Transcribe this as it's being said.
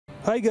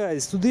Hi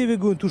guys, today we're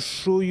going to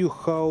show you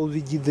how we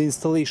did the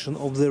installation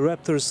of the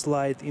Raptor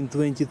light in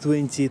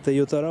 2020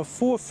 Toyota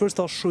RAV4. First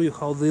I'll show you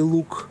how they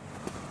look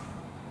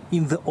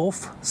in the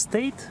off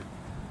state.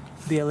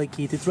 They are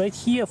located right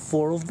here,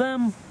 4 of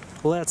them.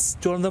 Let's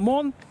turn them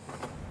on.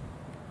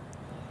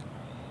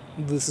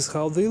 This is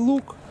how they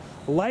look.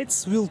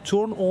 Lights will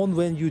turn on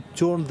when you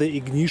turn the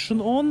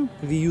ignition on.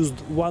 We used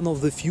one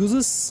of the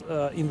fuses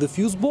in the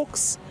fuse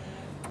box.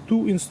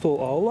 To install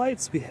our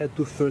lights, we had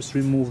to first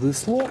remove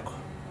this lock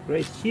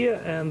right here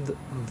and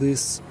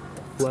this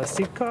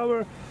plastic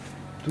cover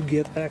to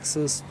get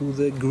access to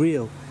the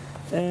grill.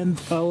 And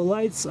our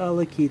lights are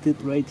located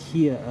right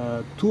here.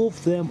 2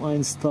 of them are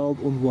installed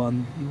on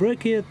one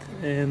bracket,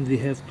 and we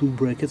have 2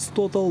 brackets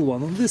total,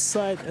 one on this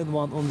side and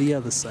one on the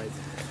other side.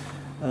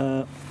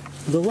 The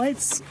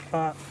lights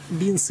are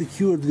being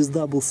secured with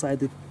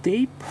double-sided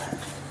tape.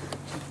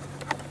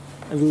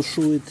 I will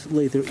show it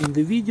later in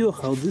the video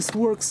how this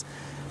works.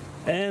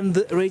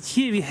 And right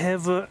here we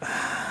have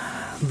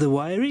the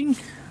wiring.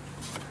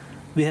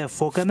 We have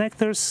 4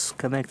 connectors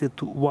connected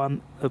to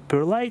one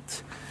per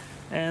light,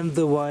 and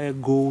the wire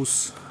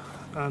goes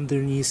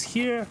underneath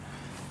here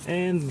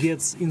and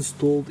gets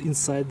installed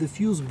inside the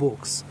fuse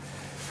box.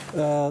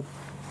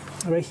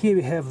 Right here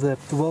we have the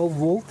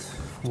 12-volt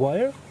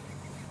wire,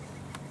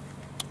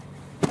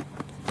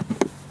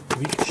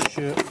 which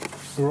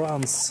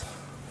runs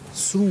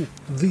through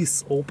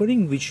this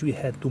opening, which we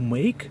had to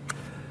make,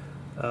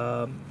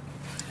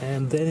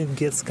 and then it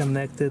gets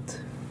connected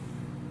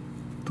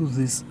to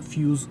this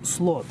fuse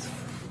slot.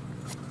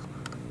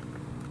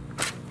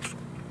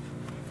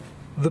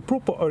 The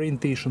proper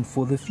orientation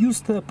for the fuse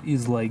step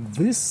is like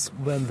this,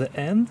 when the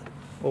end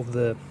of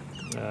the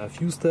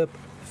fuse step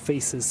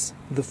faces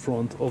the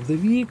front of the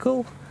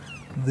vehicle.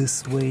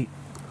 This way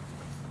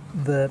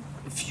the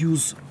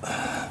fuse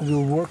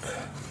will work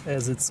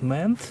as it's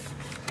meant.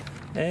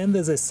 And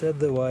as I said,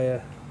 the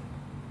wire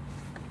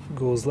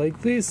goes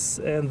like this,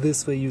 and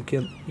this way you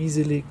can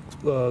easily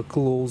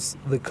close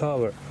the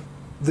cover.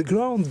 The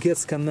ground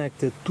gets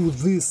connected to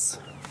this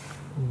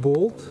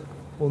bolt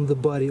on the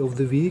body of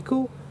the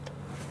vehicle,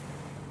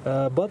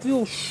 but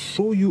we'll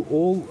show you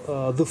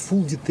all the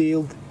full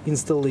detailed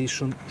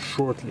installation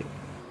shortly.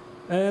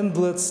 And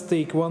let's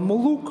take one more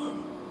look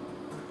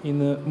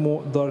in a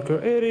more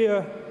darker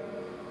area.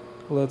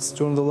 Let's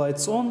turn the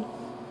lights on.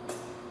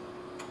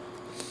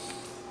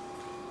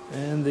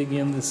 And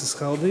again, this is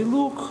how they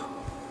look.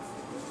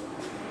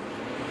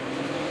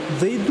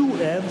 They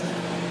do add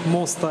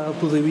more style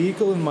to the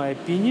vehicle, in my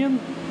opinion.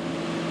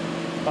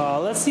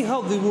 Let's see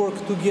how they work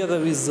together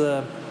with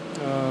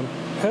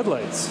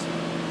headlights.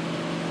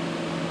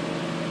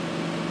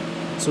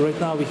 So right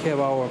now we have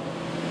our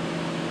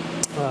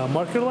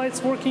marker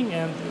lights working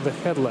and the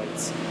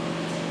headlights.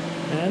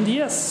 And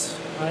yes,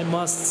 I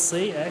must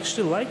say I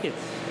actually like it.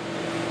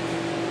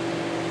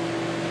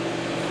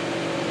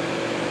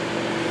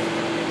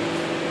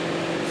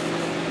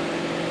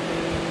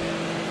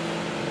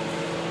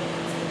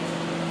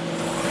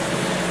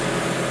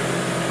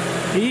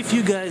 If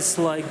you guys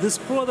like this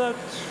product,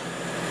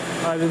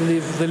 I will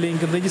leave the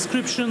link in the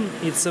description.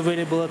 It's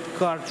available at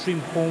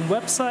Cartrimhome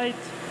website.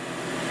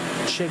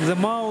 Check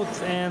them out,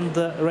 and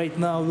right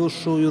now we'll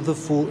show you the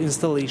full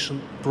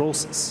installation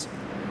process.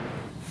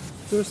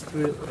 First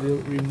we'll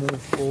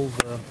remove all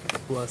the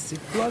plastic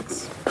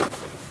plugs.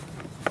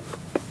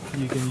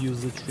 You can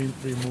use the trim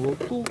removal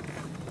tool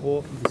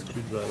or the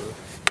screwdriver.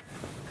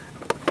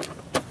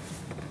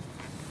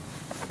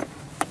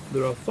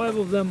 There are 5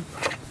 of them.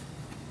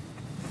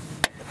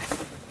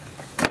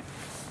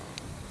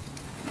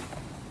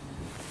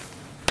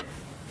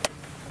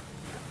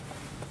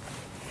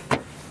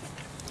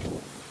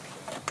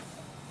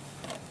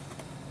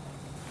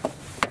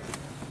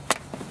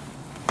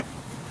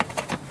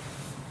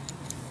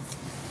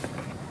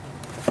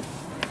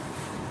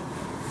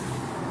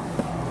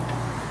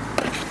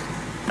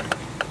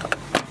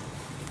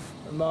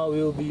 Now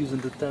we will be using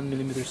the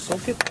 10mm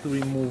socket to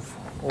remove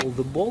all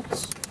the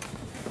bolts.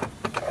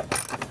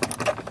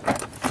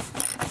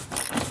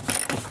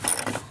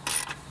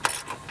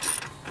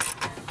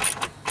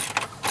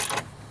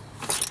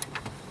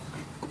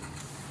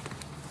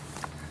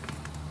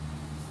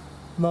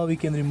 Now we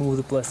can remove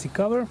the plastic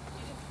cover.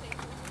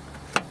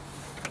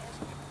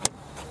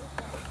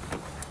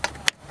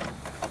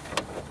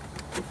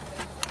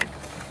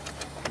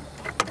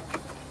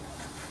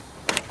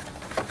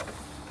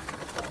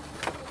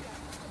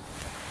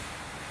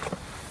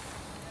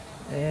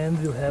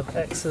 And we'll have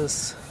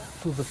access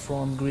to the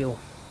front grille.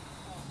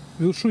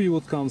 We'll show you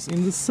what comes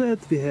in the set.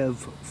 We have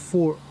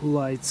 4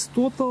 lights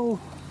total,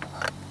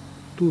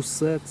 2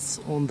 sets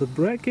on the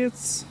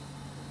brackets,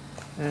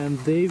 and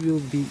they will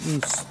be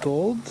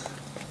installed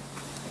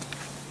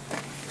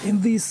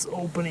in these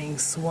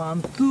openings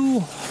 1,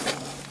 2,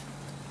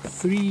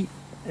 3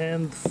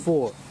 and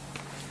 4.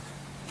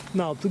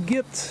 Now to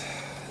get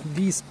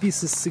these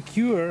pieces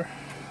secure,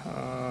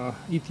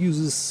 it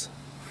uses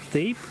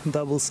tape,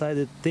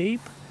 double-sided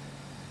tape,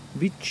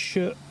 which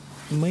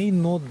may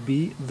not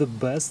be the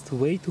best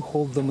way to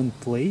hold them in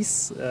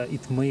place.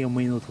 It may or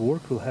may not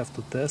work. We'll have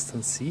to test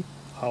and see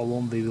how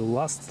long they will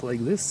last like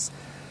this.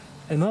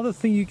 Another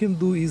thing you can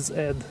do is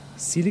add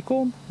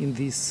silicone in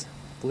these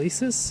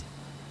places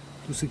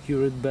to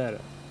secure it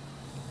better.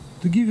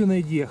 To give you an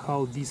idea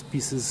how these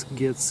pieces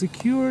get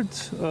secured,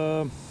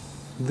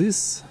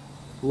 this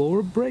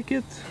lower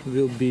bracket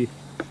will be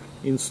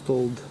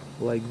installed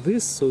like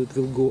this, so it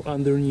will go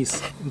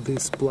underneath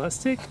this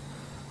plastic.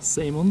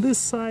 Same on this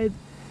side,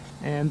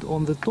 and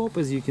on the top,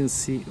 as you can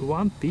see,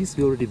 one piece,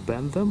 we already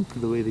bent them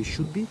the way they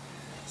should be,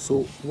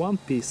 so one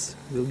piece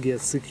will get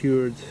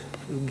secured,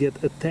 will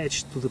get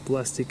attached to the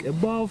plastic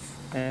above,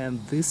 and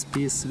this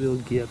piece will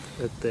get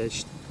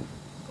attached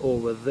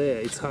over there.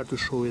 It's hard to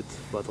show it,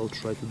 but I'll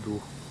try to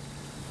do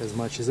as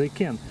much as I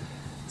can.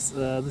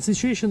 The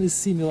situation is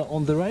similar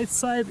on the right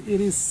side. It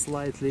is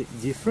slightly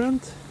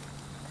different,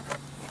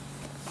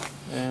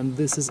 and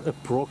this is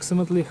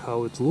approximately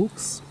how it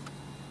looks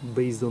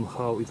based on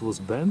how it was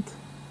bent.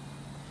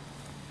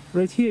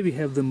 Right here we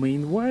have the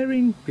main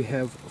wiring. We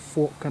have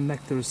 4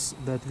 connectors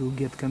that will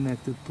get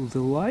connected to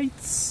the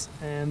lights,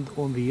 and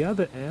on the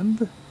other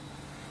end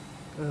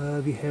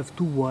we have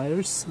 2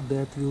 wires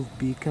that will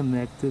be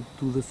connected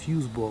to the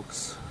fuse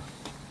box.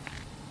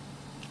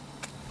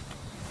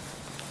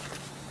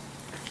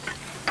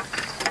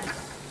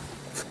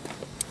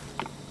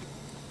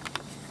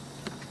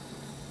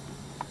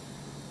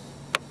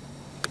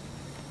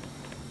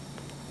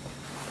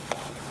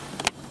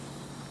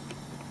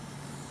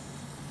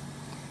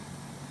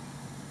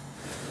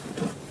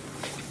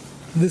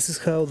 This is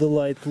how the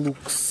light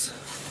looks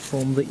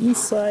from the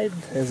inside.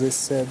 As I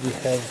said, we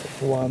have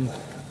one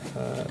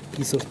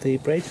piece of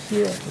tape right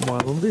here,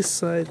 one on this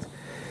side,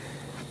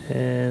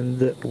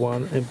 and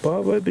one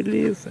above, I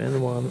believe,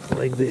 and one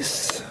like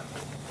this.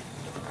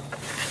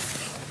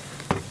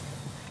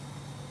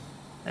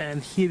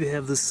 And here we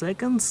have the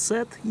second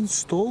set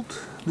installed.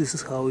 This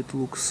is how it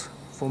looks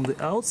from the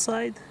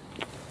outside,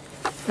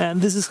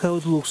 and this is how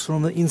it looks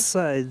from the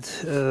inside.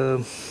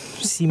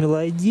 Similar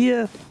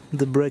idea.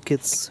 The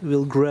brackets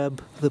will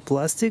grab the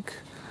plastic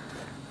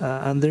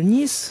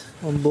underneath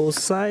on both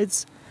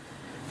sides,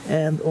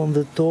 and on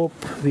the top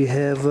we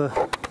have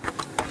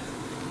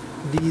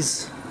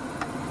these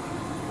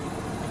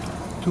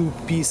 2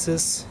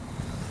 pieces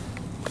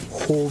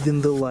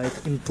holding the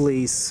light in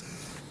place.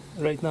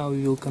 Right now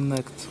we will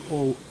connect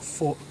all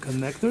 4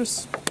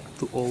 connectors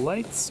to all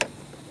lights.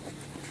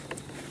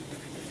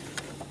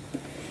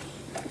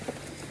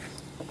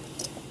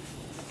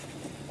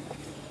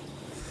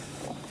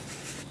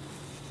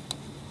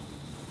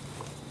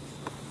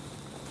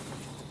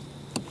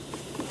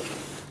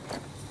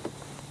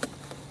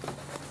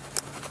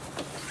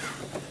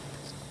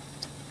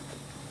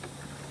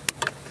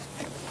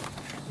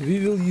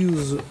 We will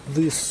use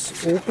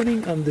this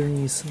opening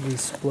underneath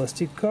this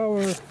plastic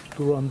cover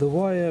to run the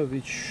wire,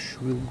 which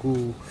will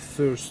go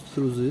first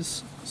through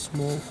this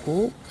small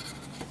hole,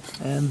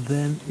 and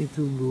then it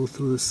will go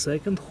through the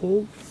second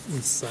hole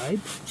inside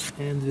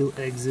and will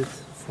exit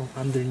from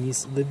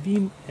underneath the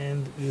beam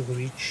and will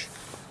reach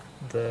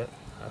the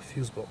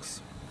fuse box.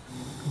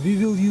 We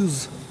will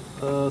use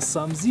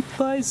some zip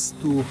ties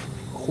to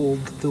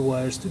hold the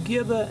wires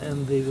together,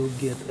 and they will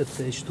get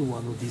attached to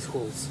one of these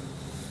holes.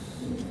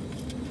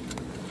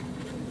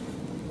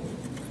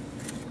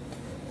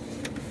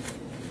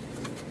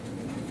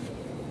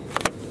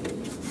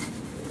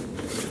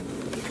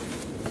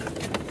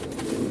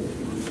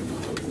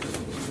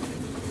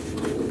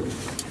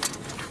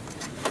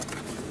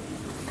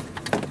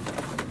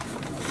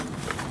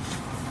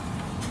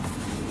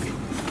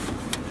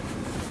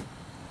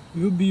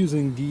 We'll be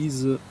using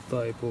these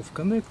type of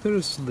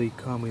connectors. They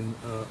come in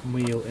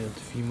male and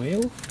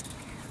female.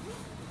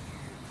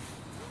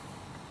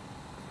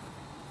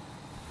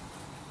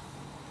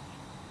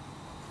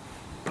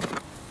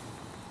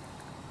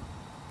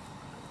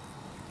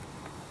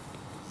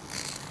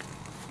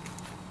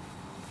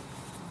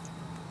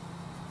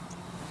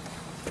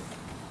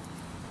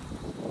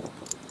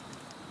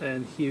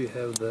 And here we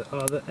have the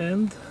other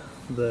end,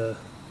 the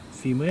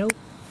female,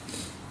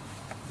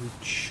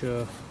 which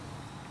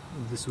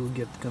this will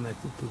get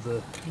connected to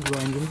the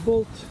grounding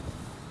bolt.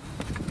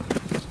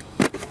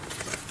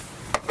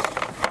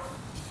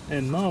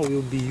 And now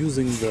we'll be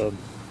using the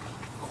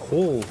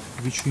hole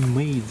which we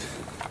made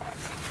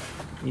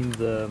in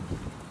the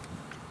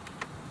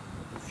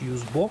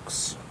fuse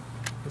box,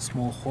 a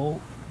small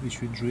hole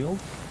which we drilled.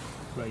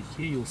 Right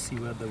here you'll see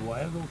where the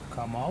wire will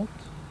come out.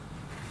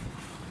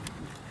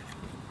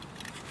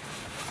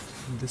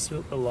 This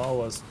will allow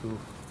us to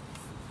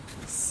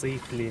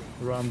safely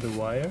run the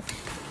wire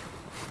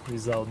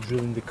without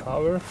drilling the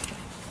cover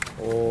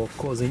or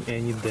causing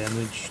any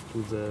damage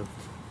to the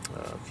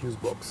fuse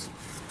box.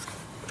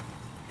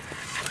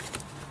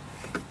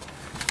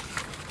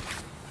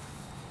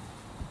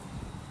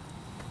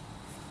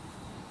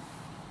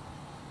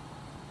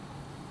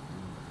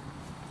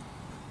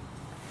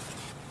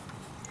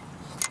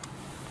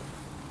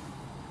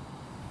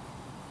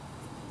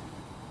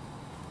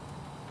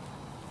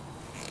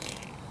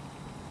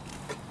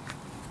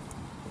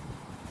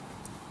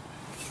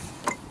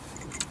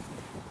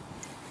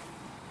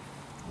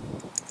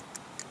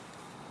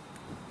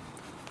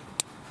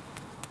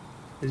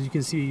 As you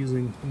can see,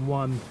 using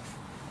one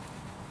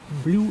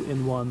blue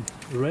and one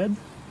red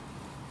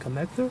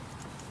connector,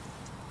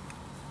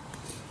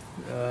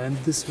 and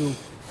this will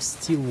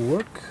still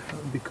work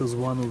because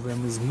one of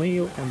them is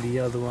male and the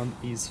other one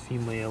is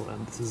female,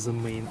 and this is the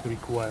main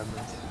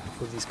requirement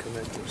for these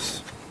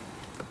connectors.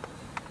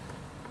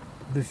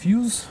 The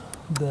fuse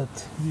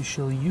that we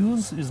shall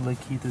use is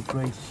located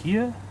right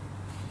here.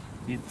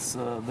 It's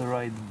the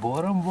right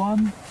bottom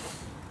one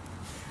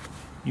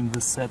in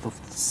the set of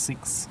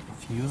 6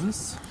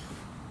 fuses.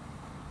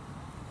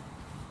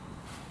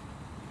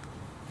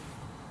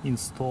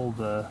 Install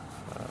the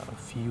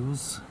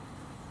fuse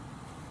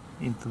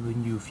into the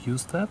new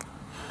fuse tab.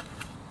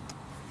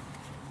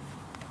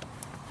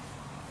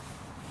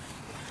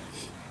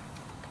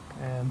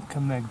 And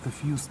connect the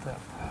fuse tab.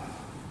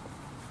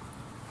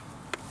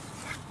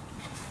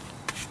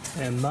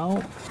 And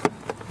now,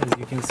 as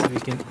you can see, we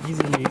can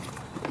easily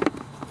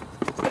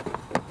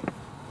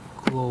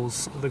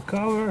close the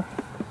cover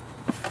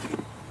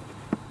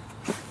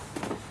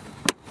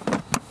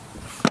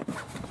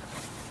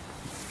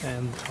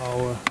and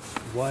our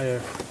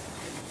wire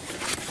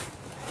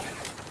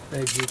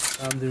exits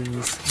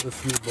underneath the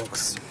fuse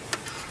box.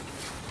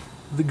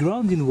 The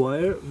grounding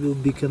wire will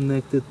be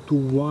connected to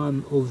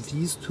one of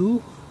these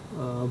two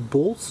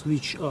bolts,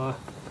 which are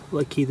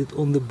located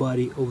on the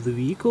body of the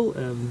vehicle,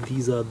 and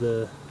these are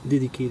the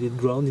dedicated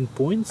grounding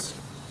points.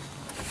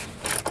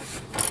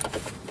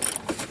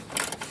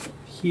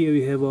 Here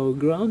we have our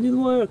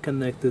grounding wire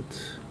connected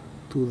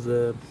to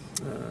the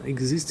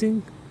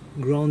existing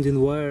grounding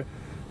wire,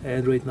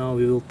 and right now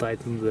we will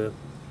tighten the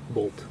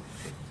bolt.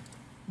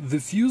 The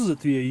fuse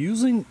that we are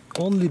using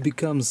only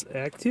becomes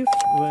active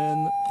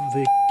when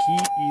the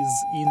key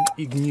is in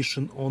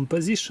ignition on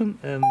position,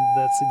 and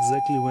that's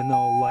exactly when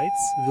our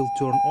lights will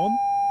turn on.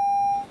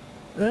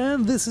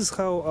 And this is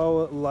how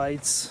our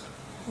lights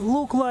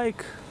look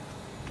like.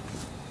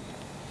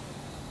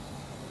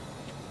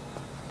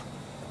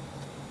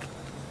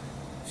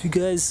 If you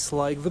guys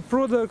like the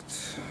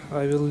product,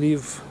 I will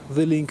leave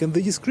the link in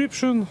the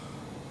description.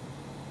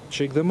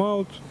 Check them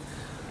out.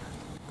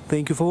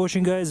 Thank you for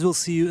watching, guys. We'll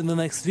see you in the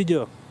next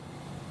video.